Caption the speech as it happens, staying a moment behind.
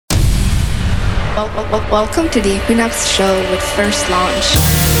Welcome to the Equinox show with First Launch.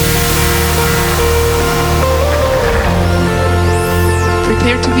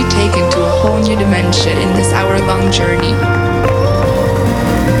 Prepare to be taken to a whole new dimension in this hour-long journey.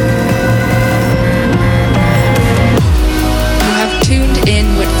 You have tuned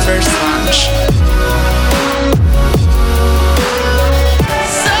in with First Launch.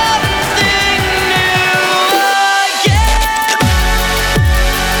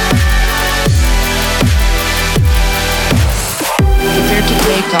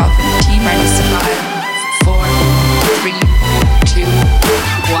 Take off in T-minus 5, 4, 3, 2,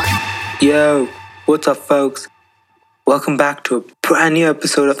 1. Yo, what's up folks? Welcome back to a brand new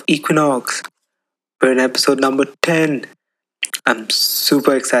episode of Equinox. We're in episode number 10. I'm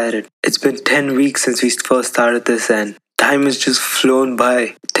super excited. It's been 10 weeks since we first started this and time has just flown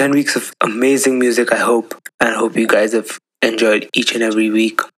by. 10 weeks of amazing music, I hope. And I hope you guys have enjoyed each and every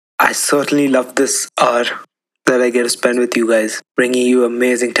week. I certainly love this hour that I get to spend with you guys, bringing you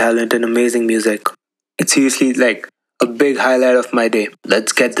amazing talent and amazing music. It's seriously like a big highlight of my day.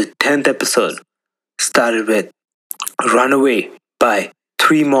 Let's get the 10th episode started with Runaway by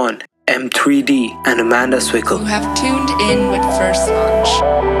 3Mon, M3D, and Amanda Swickle. You have tuned in with First Launch.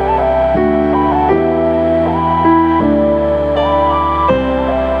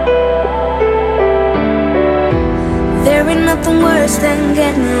 There ain't nothing worse than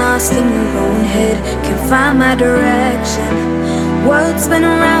getting lost in your own head. Can't find my direction. Words spin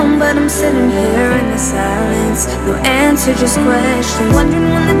around, but I'm sitting here in the silence. No answer, just question. Wondering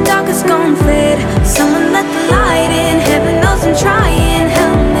when the dark is gonna fade. Someone let the light in. Heaven knows I'm trying.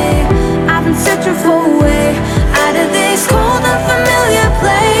 Help me. I've been searching for a way out of this cold, unfamiliar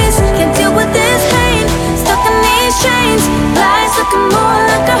place. Can't deal with this pain. Stuck in these chains. Lies looking more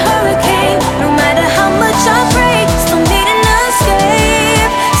like a hurricane. No matter how much I pray.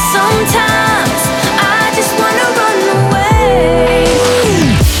 Sometimes I just wanna run away.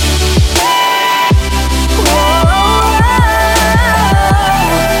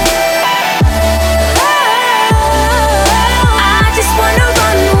 I just wanna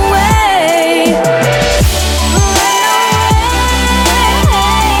run away.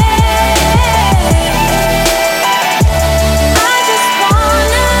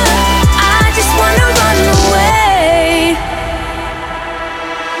 I just wanna run away.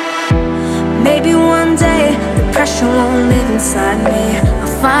 Maybe one day the pressure won't live inside me. I'll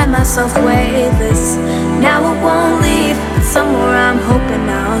find myself weightless. Now it won't leave, but somewhere I'm hoping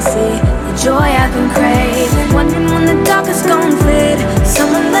I'll see the joy I've been craving. Wondering when the dark is gonna fade.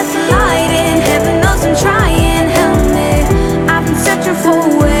 Someone let the light in. Heaven knows I'm trying. Help me. I've been searching for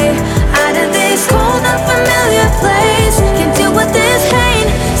a way out of this cold, unfamiliar place. Can't deal with this pain.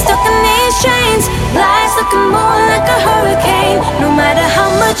 Stuck in these chains. Lies looking more like a hurricane. No matter how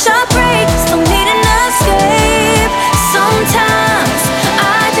much I break, still need an escape. Sometimes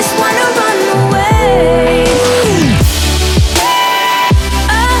I just wanna run away.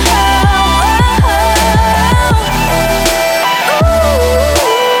 Ooh.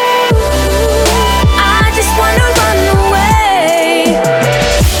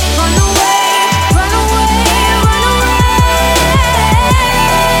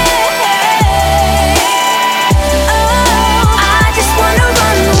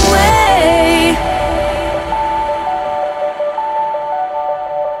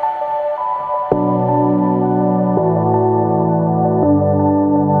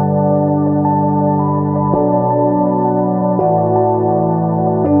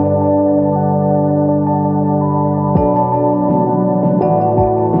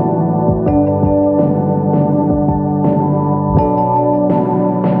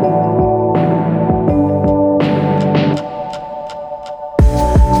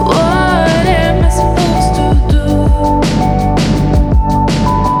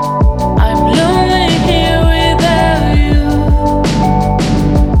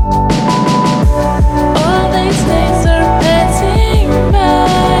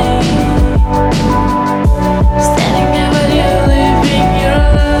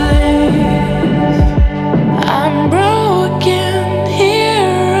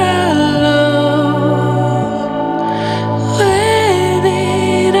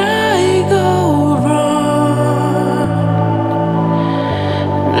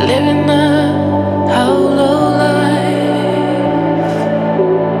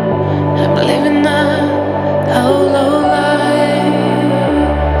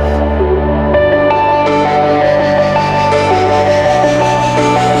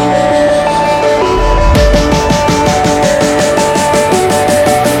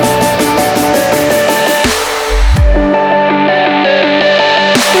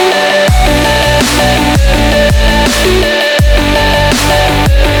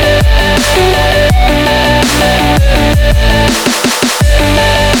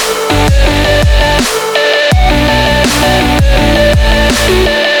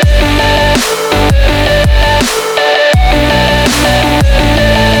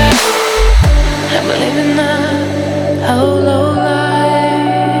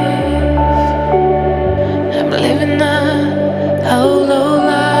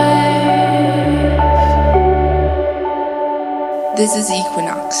 This is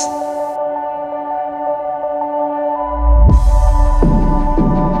Equinox.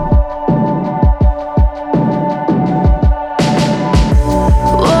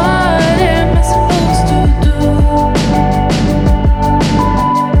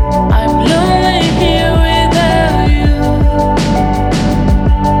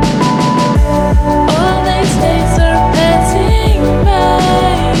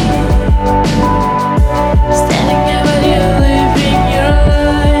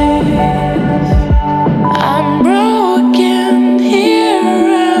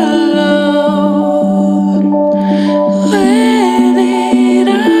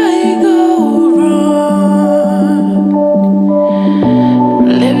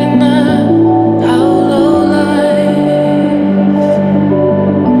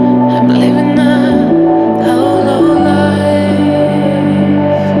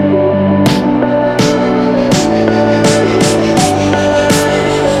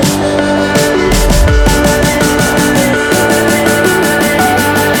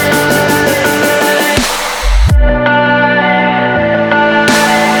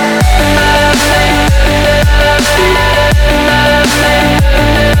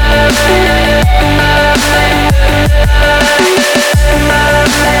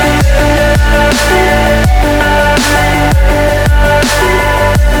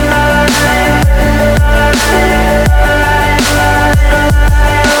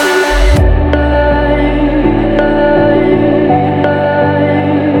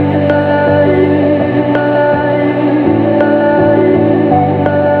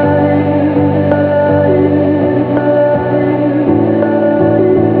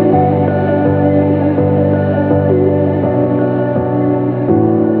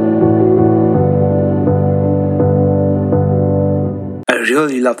 I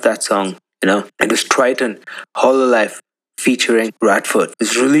really love that song, It was Tritan, Hololive, featuring Radford.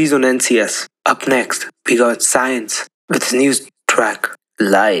 It's released on NCS. Up next, we got Science with his new track,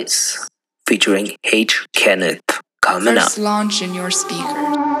 Lies, featuring H. Kenneth. Coming up. First launch in your speaker.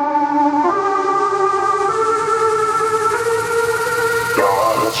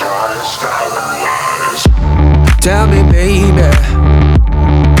 Tell me, baby,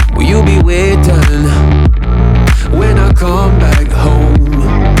 will you be waiting when I come back home?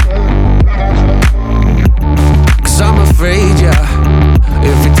 'Cause I'm afraid, yeah,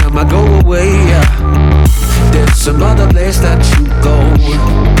 every time I go away, yeah, there's some other place that you go.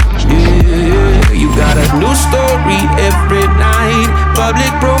 Yeah, you got a new story every night,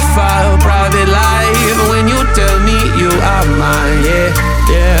 public profile, private life. When you tell me you are mine, yeah,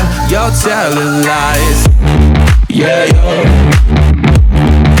 yeah, you're telling lies. Yeah, you're just,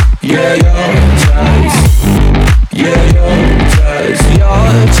 yeah, you're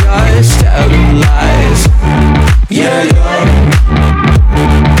just telling lies. Yeah, you're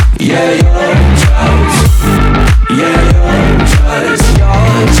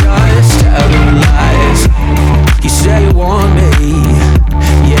just telling lies. You say you want me,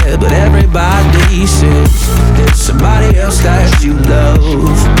 yeah, but everybody says there's somebody else that you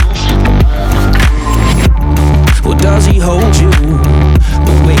love. Well, does he hold you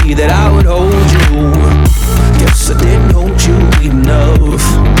the way that I would hold you? Guess I didn't hold you enough.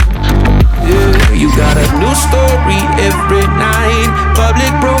 Yeah, you got a new story every night,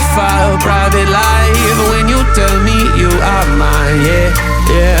 public profile, private life. When you tell me you are mine, yeah,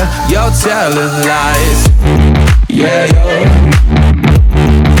 yeah, you're telling lies. Yeah, you're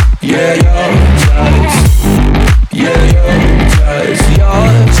just, yeah, you're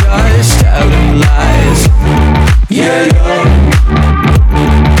just telling lies. Yeah, you're just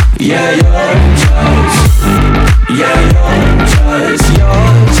telling lies.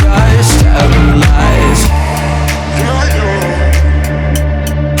 You're just telling lies.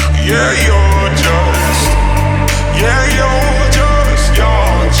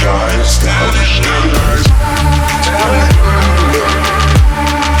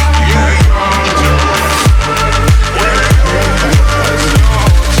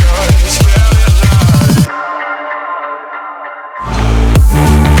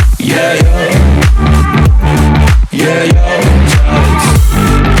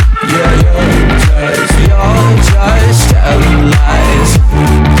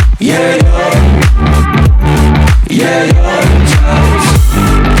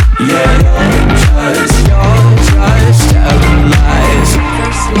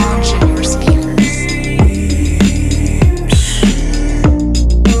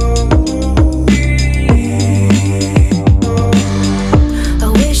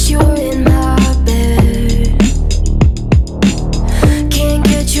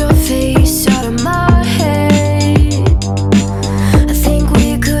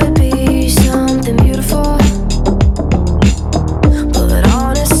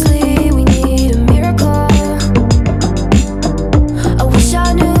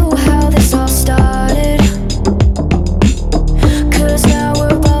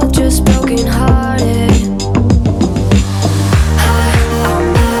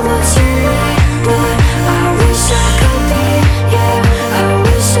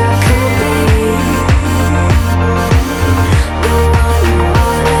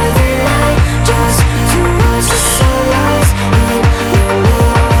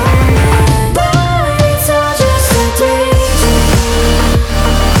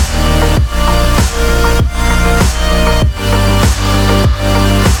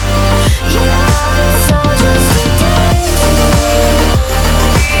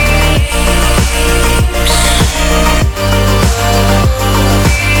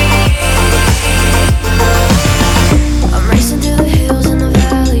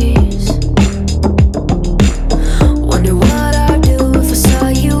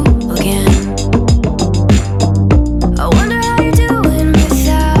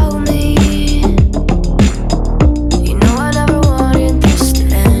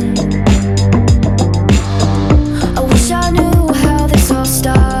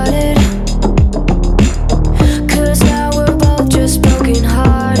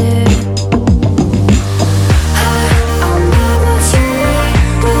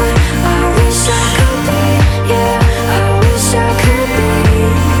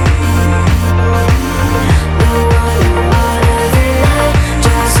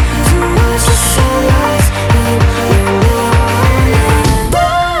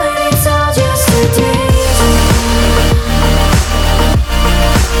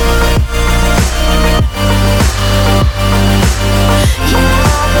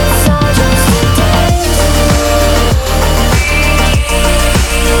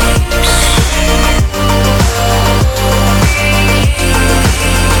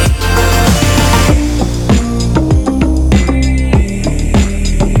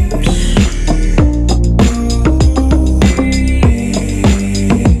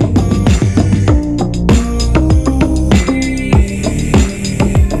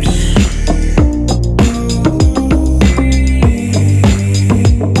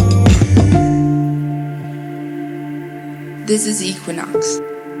 This is Equinox.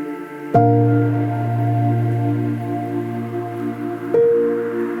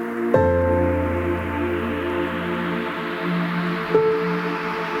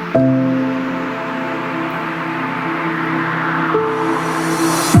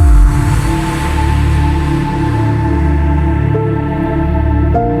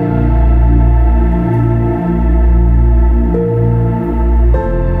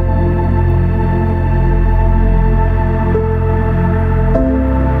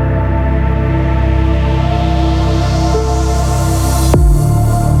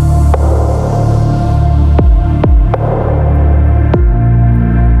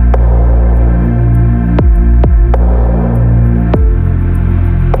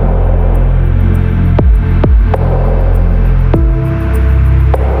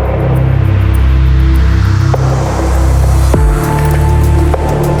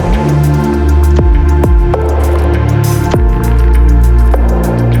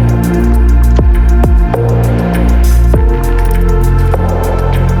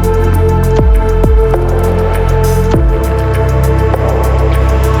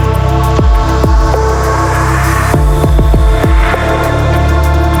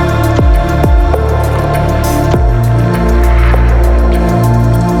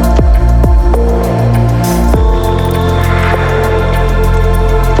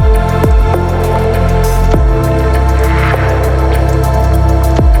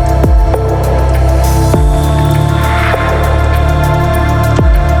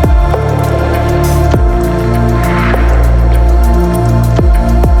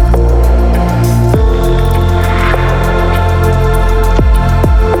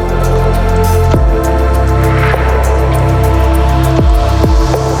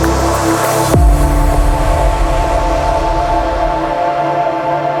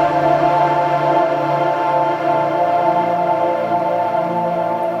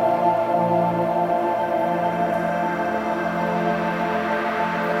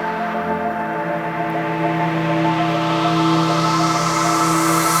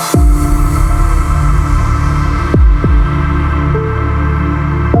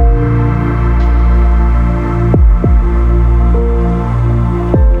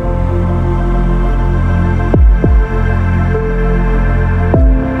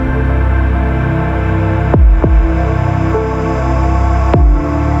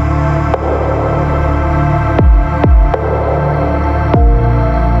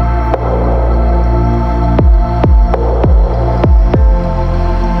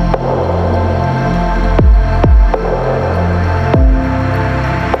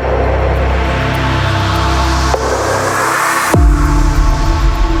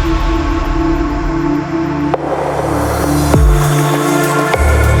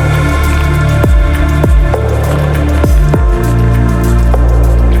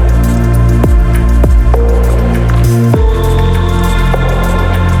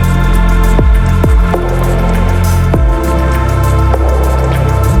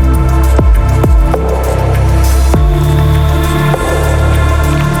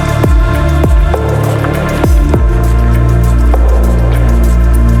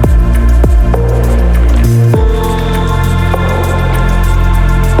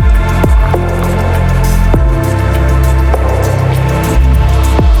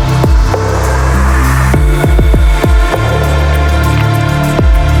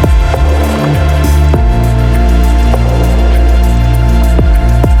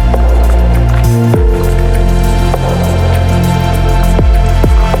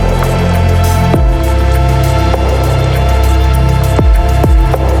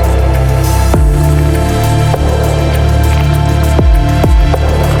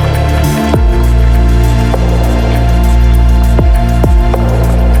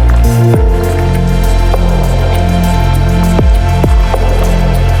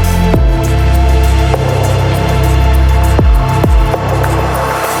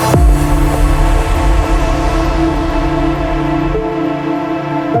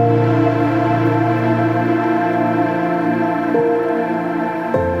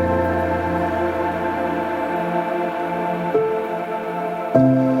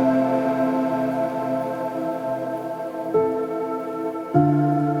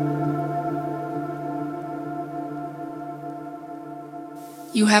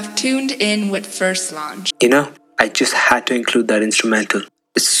 You have tuned in with First Launch. You know, I just had to include that instrumental.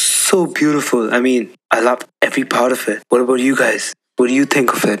 It's so beautiful. I mean, I love every part of it. What about you guys? What do you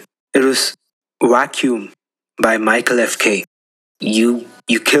think of it? It was Vacuum by Michael FK. You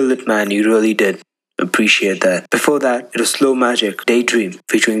killed it, man. You really did. Appreciate that. Before that, it was Slow Magic, Daydream,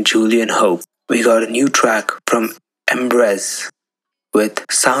 featuring Julie and Hope. We got a new track from Embrace with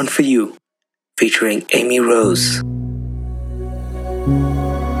Sound for You featuring Amy Rose.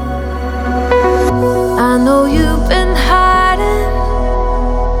 I know you've been hiding.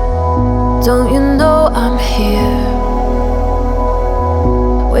 Don't you know I'm here?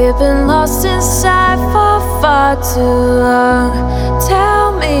 We've been lost inside for far too long.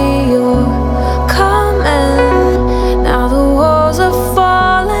 Tell me you're coming. Now the walls are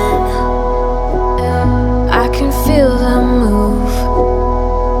falling. I can feel them move.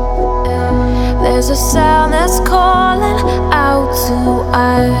 There's a sound that's calling out to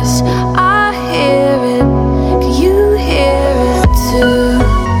us. I hear it. Can you hear it too?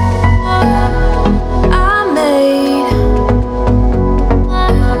 I made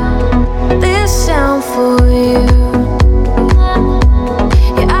this sound for you.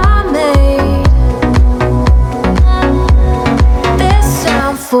 Yeah, I made this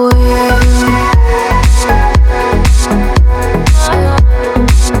sound for you.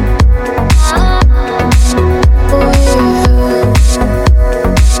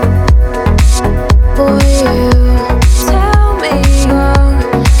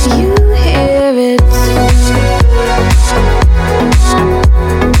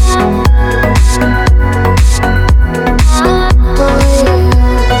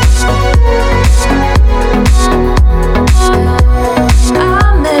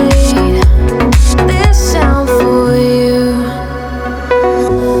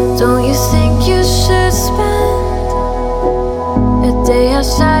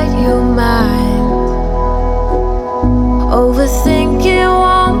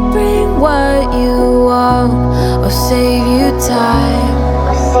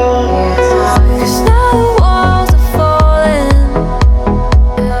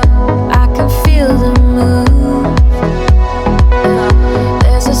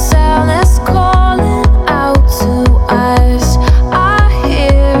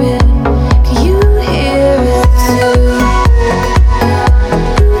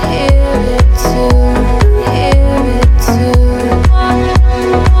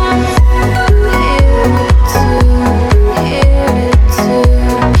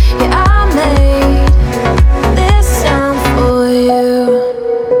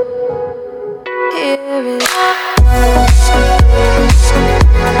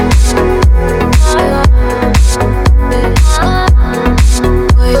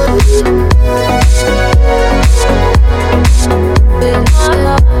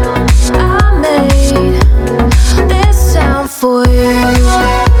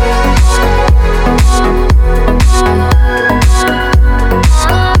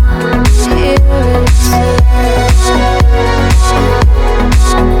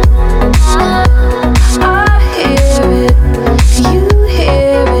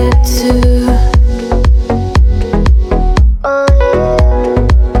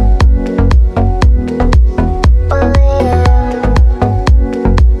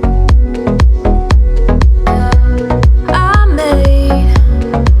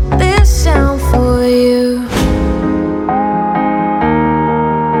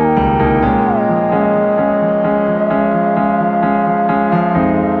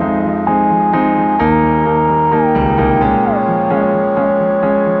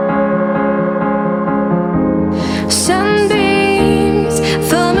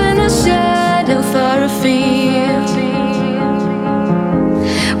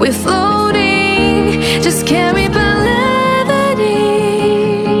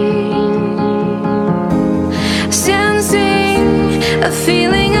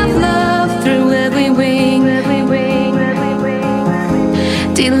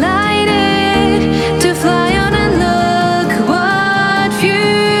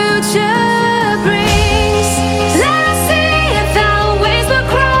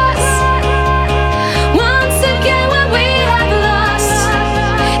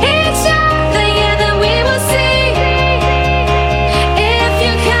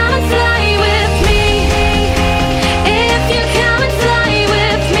 If you come and fly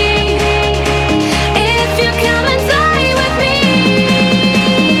with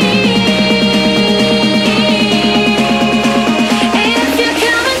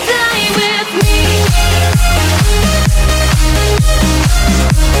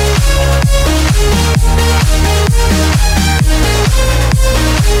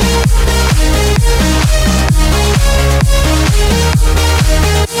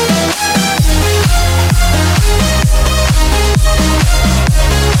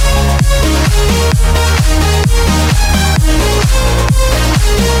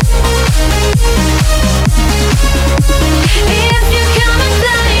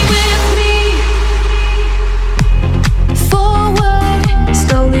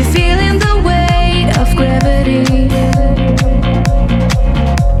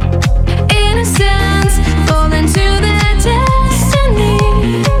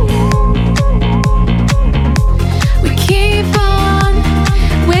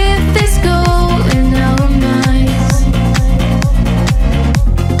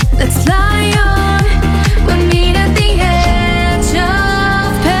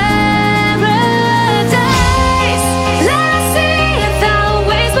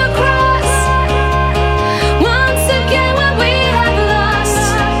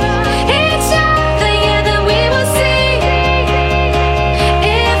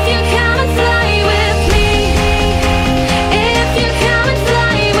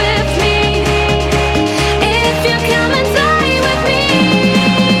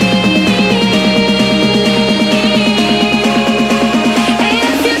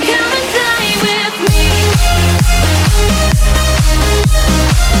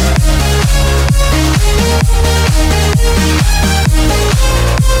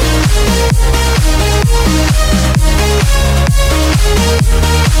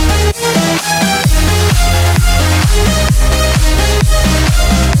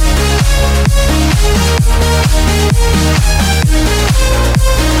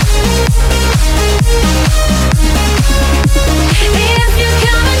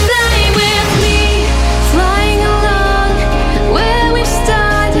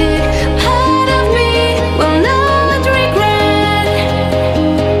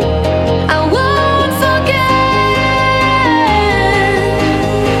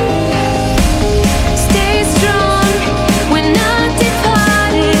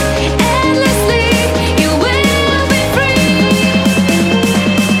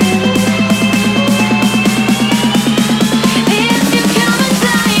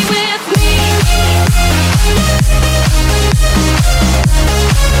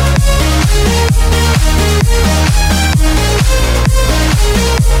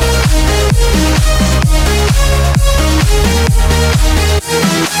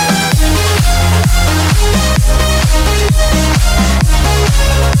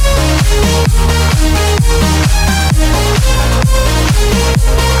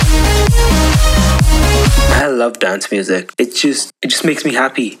dance music. It just makes me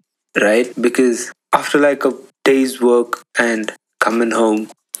happy, right? Because after like a day's work and coming home,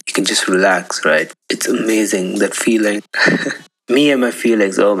 you can just relax, right? It's amazing, that feeling. Me and my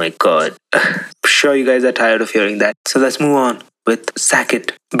feelings, oh my god. I'm sure you guys are tired of hearing that. So let's move on with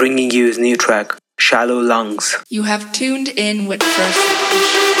Sackett bringing you his new track, Shallow Lungs. You have tuned in with Fresh.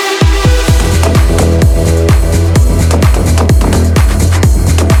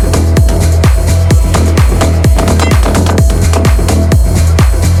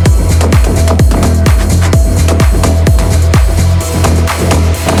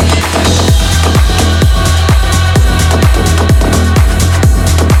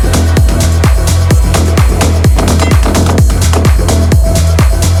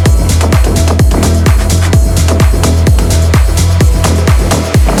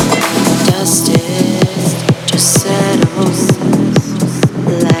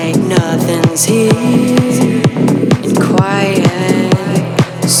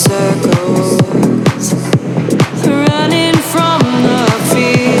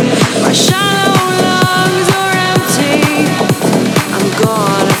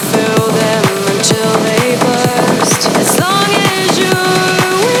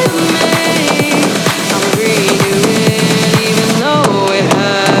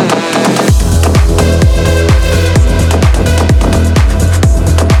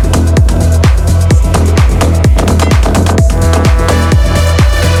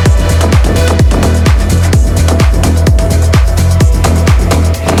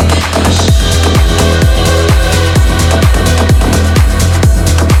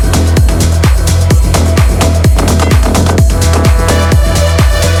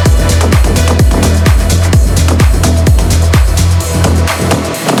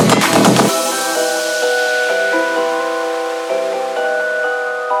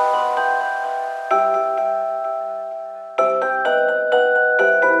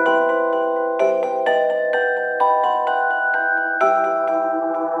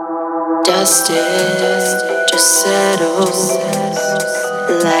 Dusted, just settles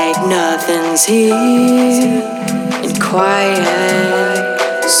like nothing's here in quiet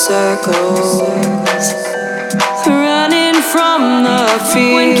circles, running from the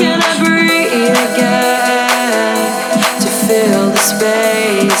fear. When can I breathe again to fill the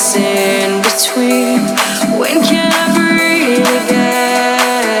space in between? When can I breathe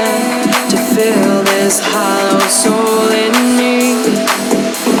again to fill this hollow soul in me?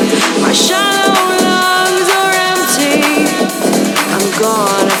 My shallow lungs are empty. I'm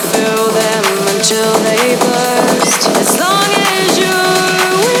gonna fill them until they burst. As long as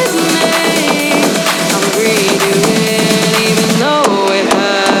you're with me, I'm breathing even though it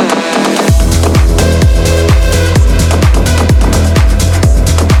hurts.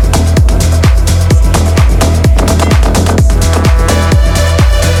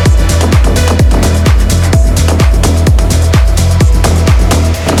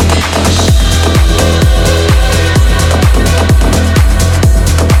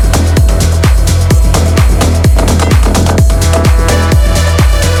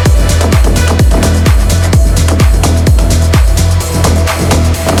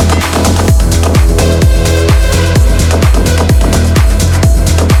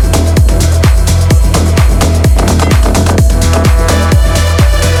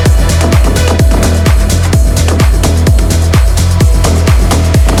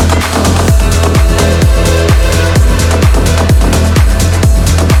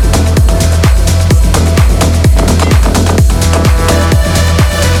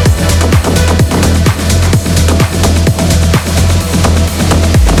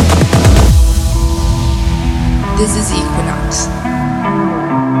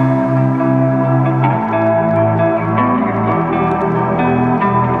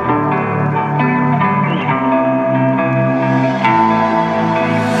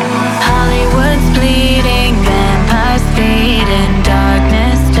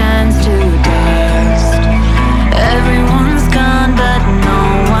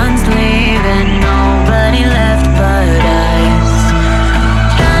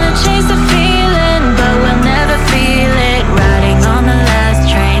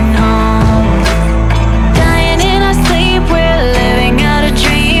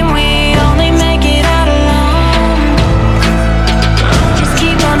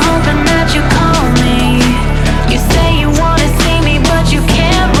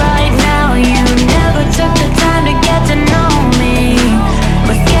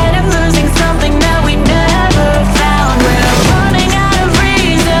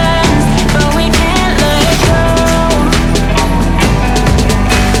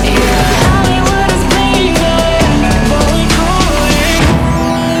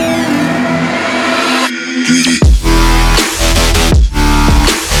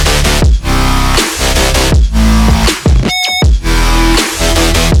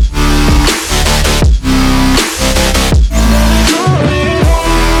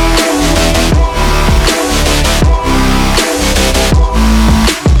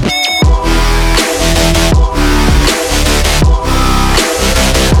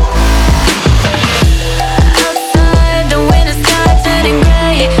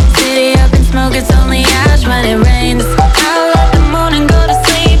 when it rains. I let the morning go to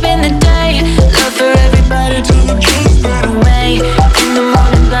sleep in the day. Love for everybody till the dreams burn away. In the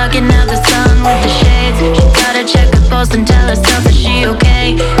morning, blocking out the sun with the shades. She gotta check her pulse and tell herself that she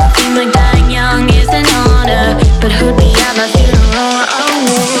okay. Seems like dying young is an honor, but who'd be at my funeral?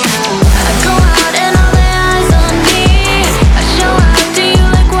 I go out and all the eyes on me. I show up to you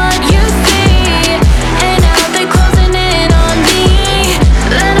like what you see. And now they closing in on me.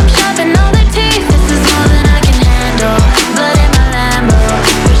 Let them sharpen all their teeth. This is more than I can handle. Blood in my Lambo.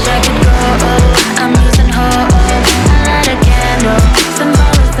 Wish I could go. I'm losing hope. I light a candle. Some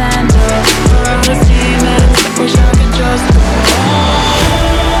Palo Santo. For all the demons. Wish I could just go.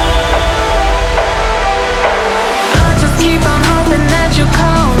 I just keep on hoping that you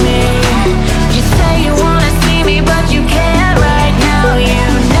call me. You say you wanna see me, but you can't right now. You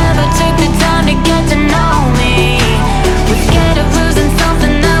never took the time to get to know me. We're scared of losing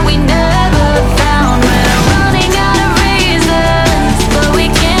something that we never found. We're running out of reasons, but we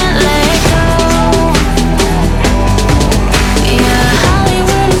can't let go. Yeah,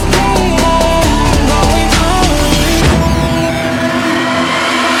 Hollywood is paying, but we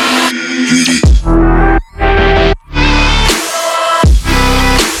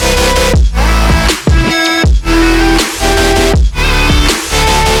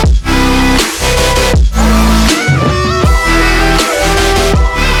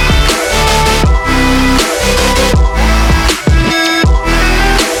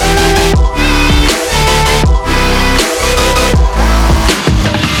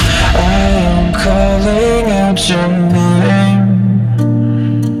I'm calling out your name,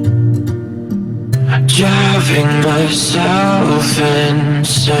 driving myself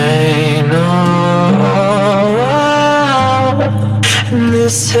insane. Oh,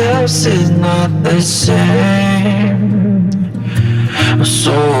 this house is not the same.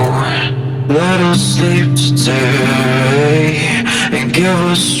 So let us sleep today and give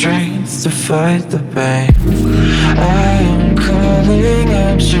us strength to fight the pain. I am calling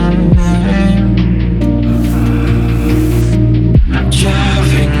out your name,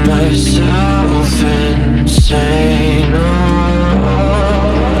 driving myself insane. Oh,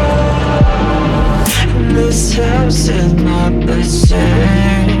 this house is not the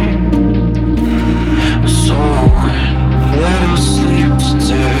same. So let us sleep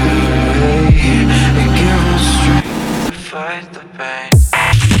today and give us strength to fight the pain.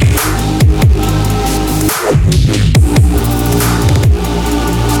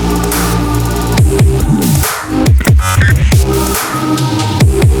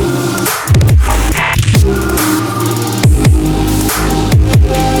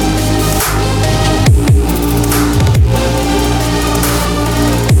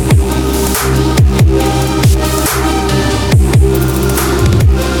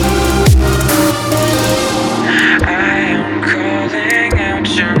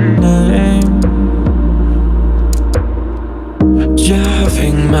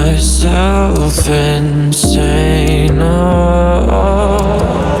 Driving myself insane. Oh,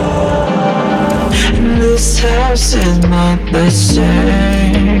 this house is not the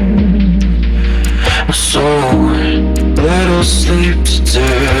same. So let us sleep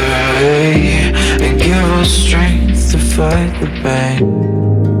today and give us strength to fight the pain.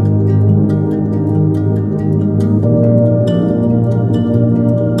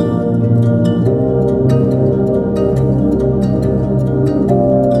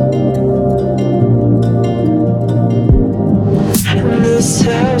 This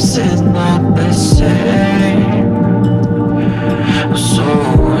house is not the same. So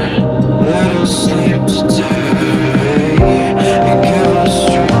let us sleep today and give us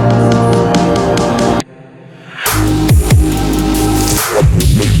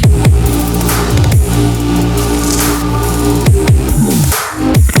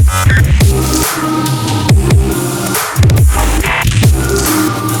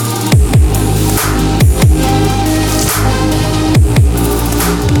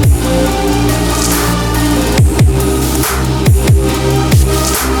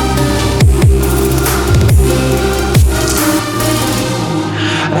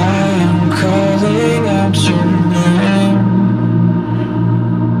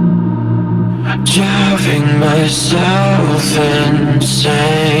driving myself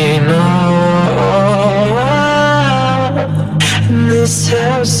insane. Oh, this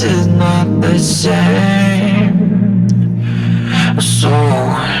house is not the same. So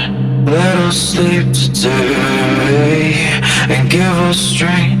let us sleep today and give us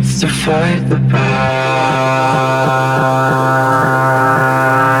strength to fight the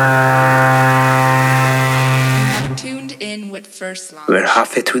pain. Tuned in with First Launch. We're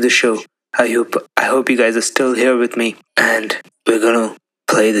halfway through the show. I hope you guys are still here with me, and we're gonna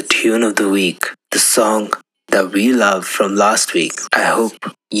play the tune of the week, the song that we love from last week. I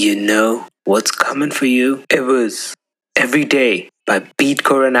hope you know what's coming for you. It was Every Day by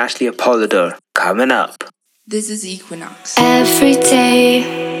Beatcore and Ashley Apollodor coming up. This is Equinox. Every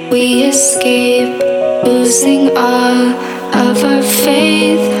day we escape, losing all of our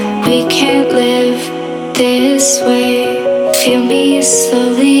faith. We can't live this way. Feel me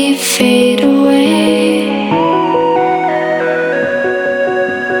slowly fade away.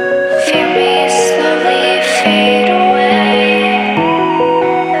 Feel me slowly fade away.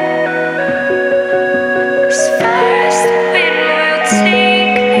 As far as the wind will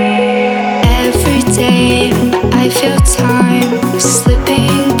take me. Every day I feel time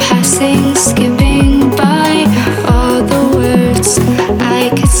slipping, passing, skipping by. All the words I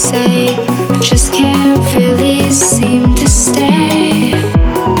could say just can't really seem to stay.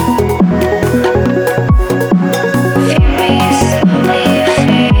 Feel me slowly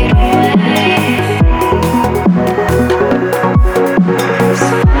fade away. As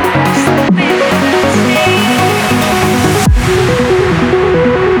far as the wind will take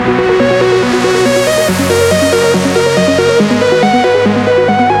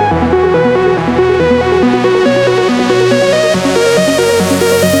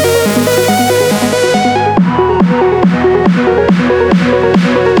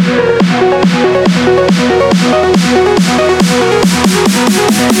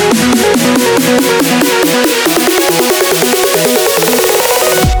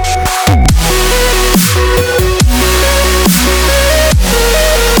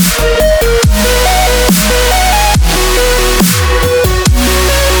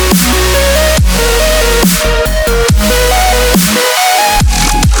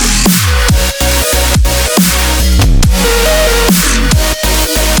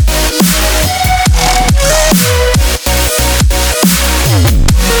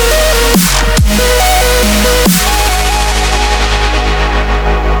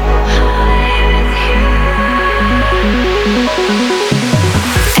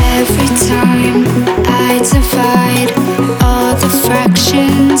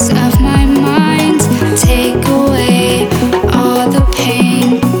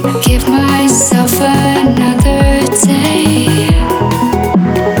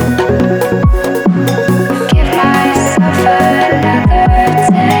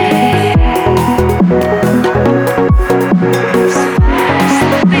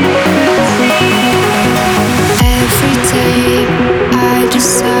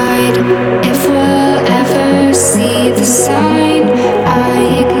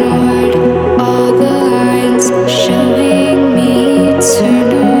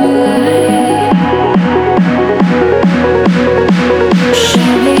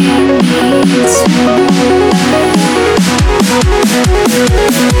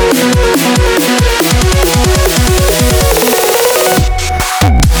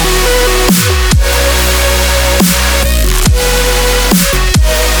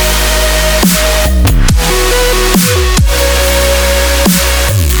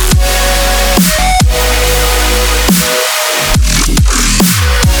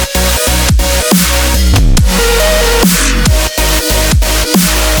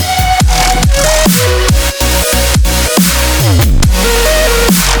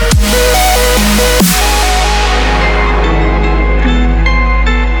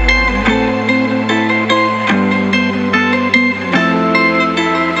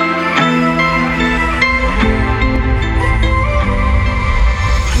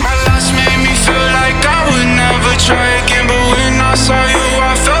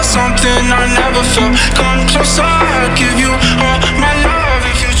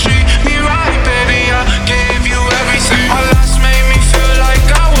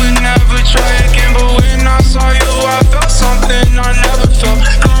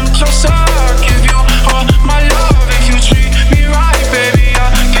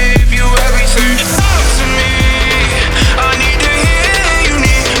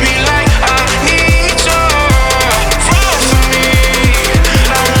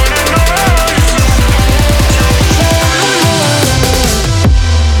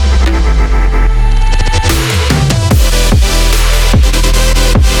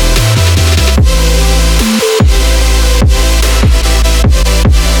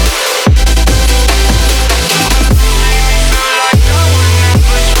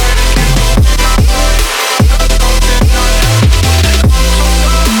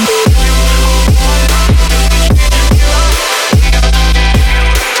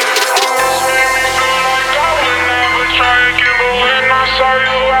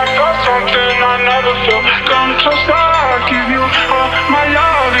I'm so sorry. I'll give you all my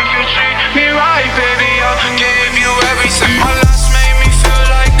love if you treat me right, baby. I'll give you everything. My last made me feel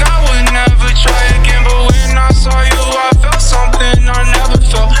like I would never try again, but when I saw you, I felt something I never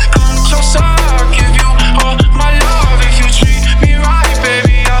felt. I'm so sorry. I'll give you all my love if you treat me right,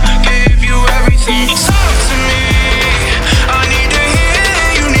 baby. I'll give you everything. Talk to me. I need to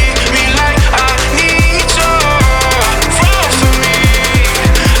hear you need me like I need you. Fall for me.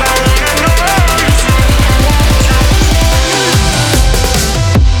 I wanna know you feel.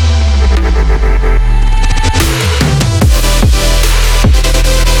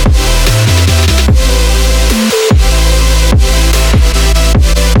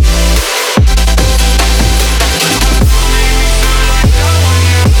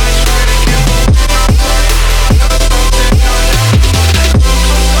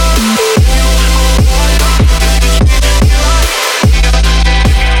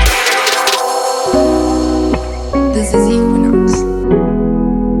 This is Equinox.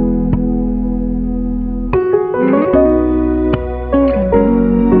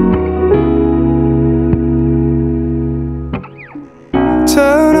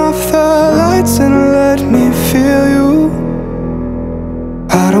 Turn off the lights and let me feel you.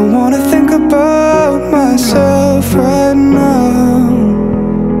 I don't wanna think about myself right now.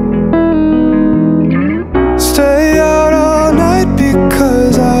 Stay out all night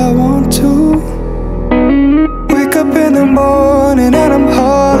because I want to. Wake up in the morning and I'm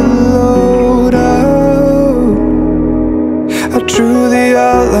hollowed out. I drew the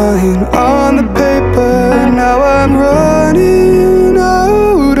outline on the paper. Now I'm running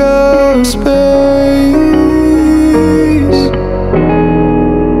out of space.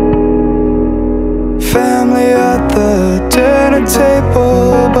 Family at the dinner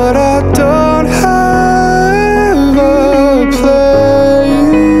table, but I don't have a place.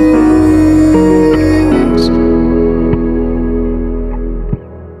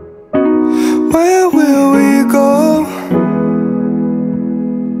 Where will we go?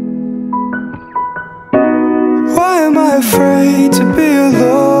 Why am I afraid to be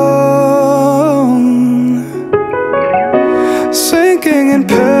alone? Sinking in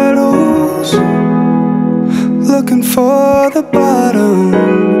petals, looking for the bottom.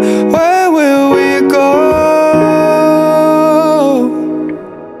 Where will we go?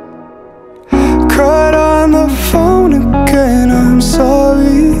 Cried on the phone again, I'm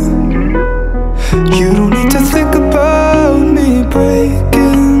sorry. You don't need to think about me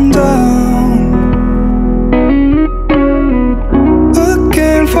breaking down.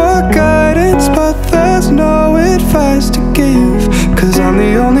 Looking for guidance, but there's no advice to give. 'Cause I'm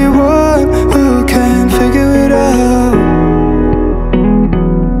the only one who can figure it out.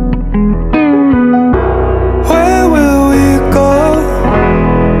 Where will we go?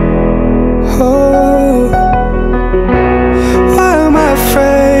 Oh, why am I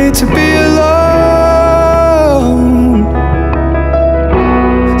afraid to be alone?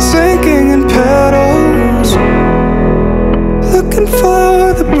 Sinking in petals, looking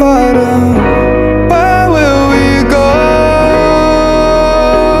for the bottom. Where will we go?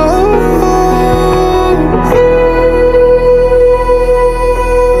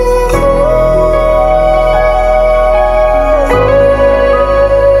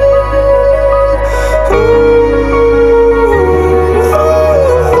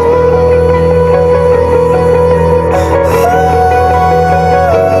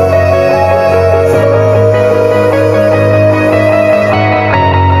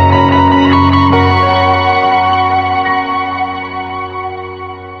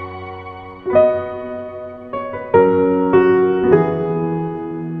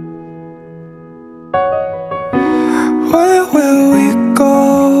 Where will we go?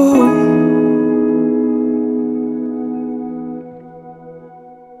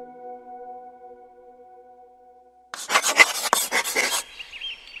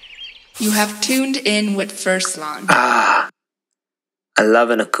 You have tuned in with First Launch. I love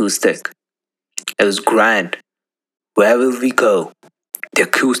an acoustic. It was grand. Where will we go? The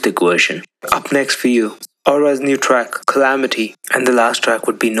acoustic version. Up next for you, Aura's new track, Calamity. And the last track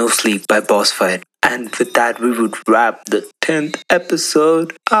would be No Sleep by Bossfight. And with that, we would wrap the 10th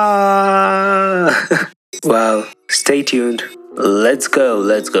episode. Well, stay tuned. Let's go,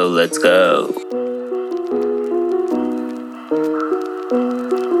 let's go, let's go.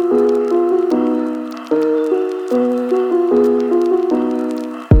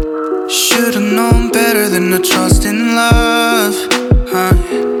 Should've known better than to trust in love, huh?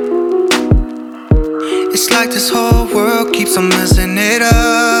 It's like this whole world keeps on messing it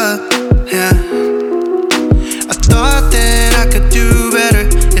up, yeah. I thought that I could do better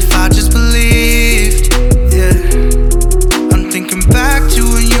if I just believed,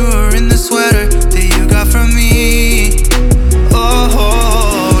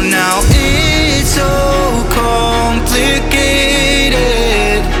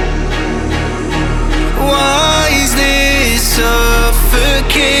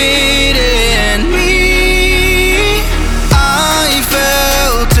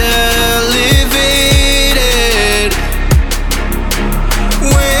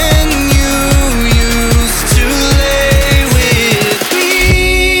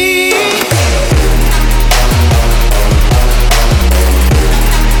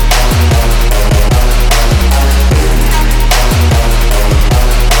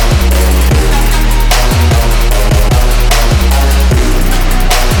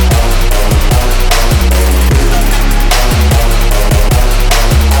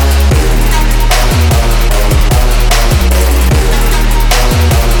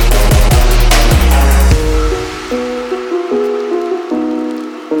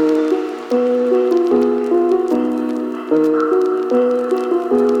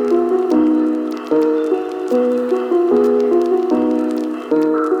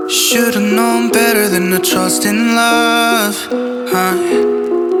 Should've known better than to trust in love, huh?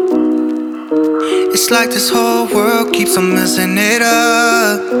 It's like this whole world keeps on messing it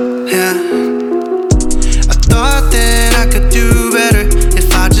up, yeah. I thought that I could do better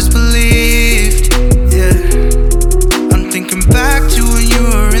if I just believed, yeah. I'm thinking back to when you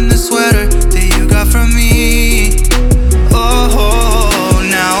were in the sweater that you got from me. Oh,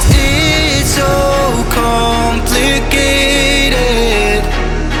 now it's so complicated.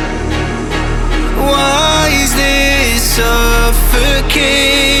 Why is this suffocating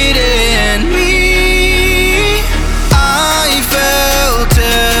me? I felt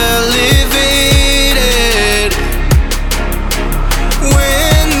elevated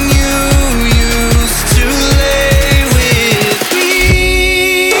when you used to lay with me.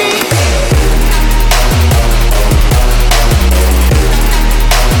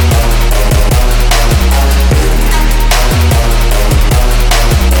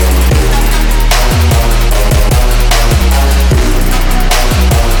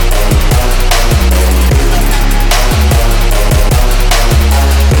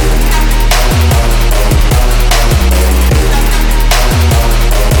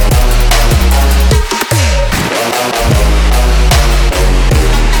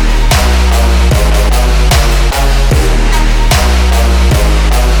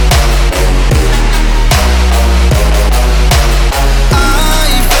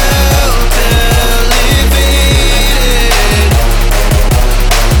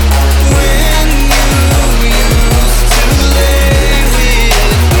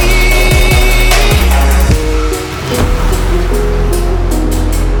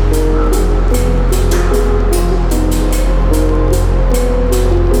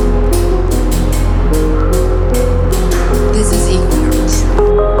 This is Equinox.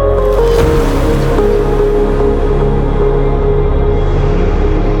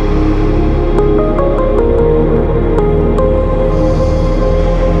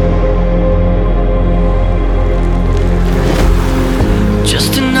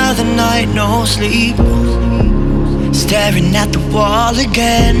 Just another night, no sleep, staring at the wall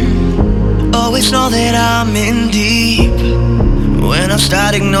again. Always know that I'm in deep when I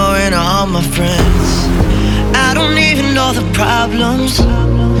start ignoring all my friends. I don't even know the problems,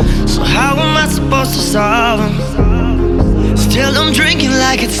 so how am I supposed to solve them? Still I'm drinking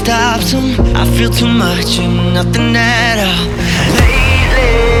like it stops them. I feel too much and nothing at all.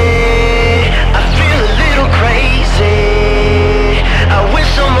 Lately, I feel a little crazy. I wish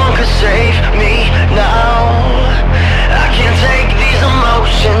someone could save me now. I can't take these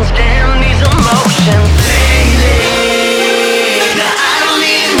emotions, damn these emotions. Lately, now I don't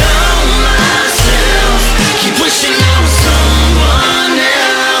even know myself. Keep wishing I was someone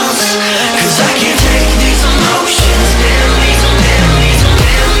else, 'cause I can't take these emotions, damn these, damn these,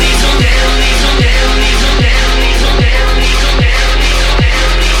 damn these, damn these, damn these, damn these, damn these, damn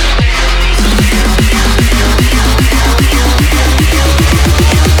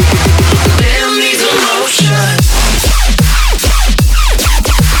damn these emotions.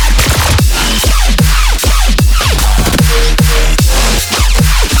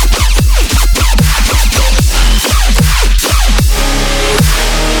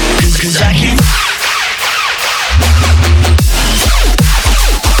 Cause I can't.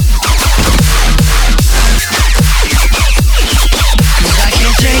 Cause I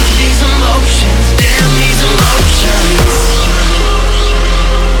can't take these emotions, damn these emotions.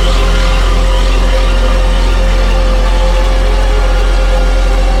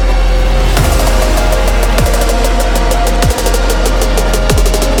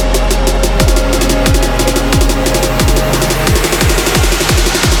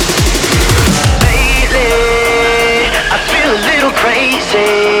 Lately, I feel a little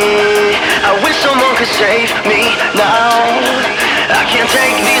crazy. I wish someone could save me now. I can't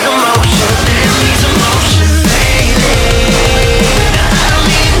take these emotions, damn these emotions. Lately, I don't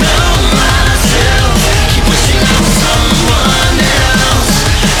even know myself. Keep wishing I was someone else,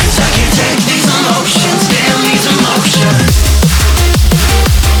 'cause I can't take these emotions, damn these emotions.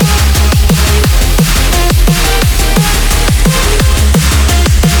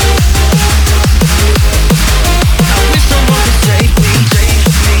 I wish someone could save me, save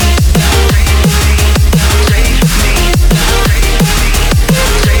me, save me, save me, save me,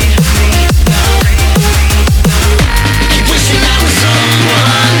 save me.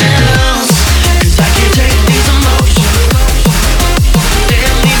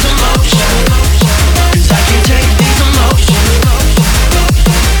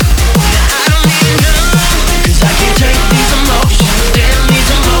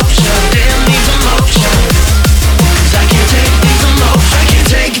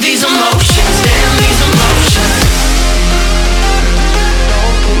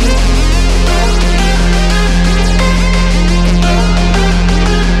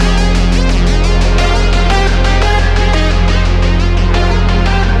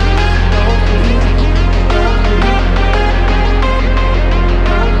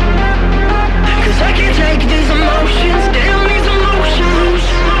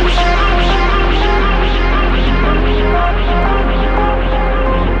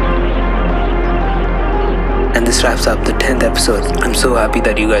 this wraps up the 10th episode. I'm so happy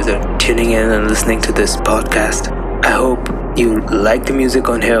that you guys are tuning in and listening to this podcast. I hope you like the music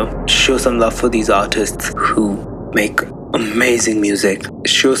on here. Show some love for these artists who make amazing music.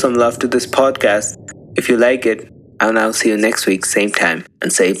 Show some love to this podcast if you like it. And I'll see you next week, same time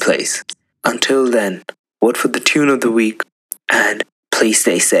and same place. Until then, vote for the tune of the week and please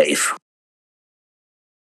stay safe.